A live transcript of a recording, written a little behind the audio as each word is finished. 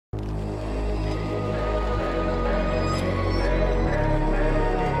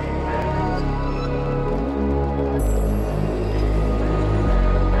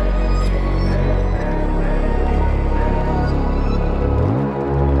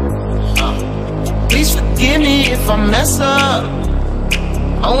forgive me if I mess up.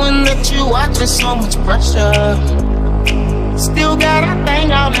 Knowing that you watching so much pressure. Still got a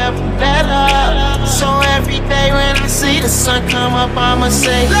thing I'll never let up. So every day when I see the sun come up, I'ma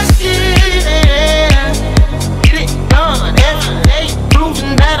say, let's get it done. Every day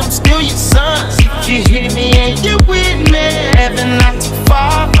proving that I'm still your son. If you hear me and you with me, heaven not too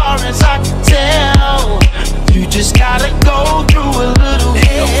far as I can tell. You just gotta go through a little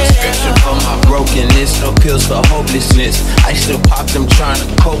hell. No prescription for my brokenness, no pills for hopelessness. I still pop them trying to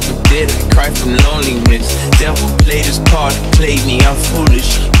cope with it. I cry from loneliness. Devil played his part, played me, I'm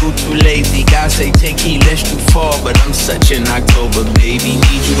foolish. Grew too lazy, God say take heed lest you fall. But I'm such an October baby,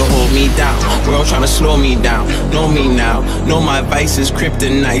 need you to hold me down. World trying to slow me down, know me now. Know my vices,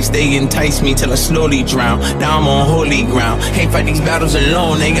 kryptonites, they entice me till I slowly drown. Now I'm on holy ground, can't fight these battles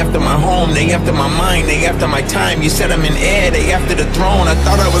alone. They after my home, they after my mind, they after my time. You said I'm in air, they after the throne. I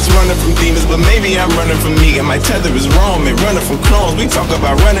thought I was running from demons, but maybe I'm running from me. And my tether is wrong, and running from clones. We talk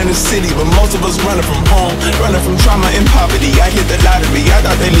about running the city, but most of us running from home. Running from trauma and poverty. I hit the lottery, I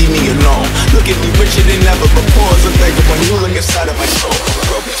thought they'd leave me alone. Look at me richer than ever before. It's a favor when you look inside of my soul.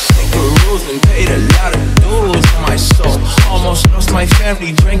 Broken sneaker rules and paid a lot of dues for my soul. Almost lost my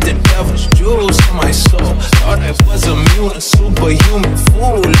family, drank the devil's juice for my soul. Thought I was immune, a superhuman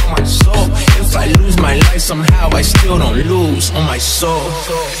fool on my soul. If I lose my life somehow, I still don't lose on my soul.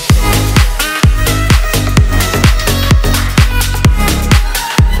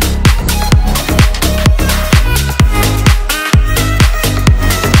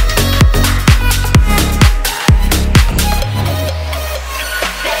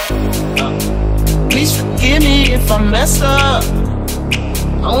 Please forgive me if I mess up.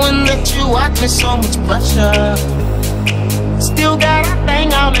 Knowing that you watching so much pressure. Still got a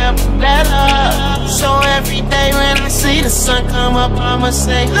thing I'll never let up. So every day when I see the sun come up, I'ma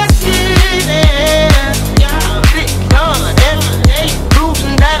say, let's get it. Yeah, get it done. Every day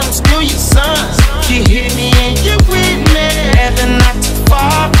proving that I'm still your son. You hear me and you with me. Heaven not too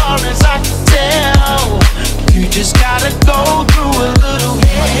far as I can tell. You just gotta go through a little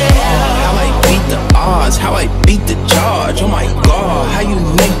hell. How I beat the odds, how I beat the charge. Oh my God, how you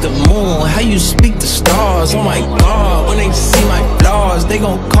make the moon, how you speak the stars. Oh my God, when they see my flaws, they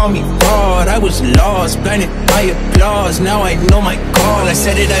gon' call me fraud. I was lost, blinded by applause. Now I know my call. I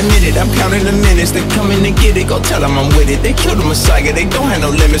said it, I meant it. I'm counting the minutes. They coming to get it. Go tell them I'm with it. They killed the Messiah. They don't have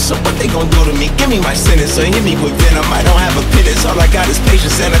no limits. So what they gon' do to me? Give me my sentence or hit me with venom. I don't have a penance. All I got is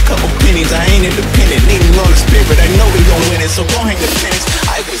patience and a couple pennies. I ain't independent. Leaning on the spirit. I know we gon' win it. So go hang the fence.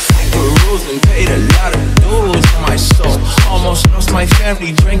 I was for rules and paid a lot of dues for my soul. Almost lost my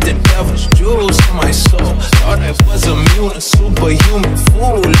family, drank the devil's juice for my soul. Thought I was immune, a superhuman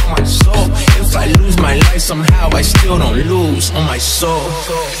fool on my soul. If I lose my life somehow, I still don't lose on my soul.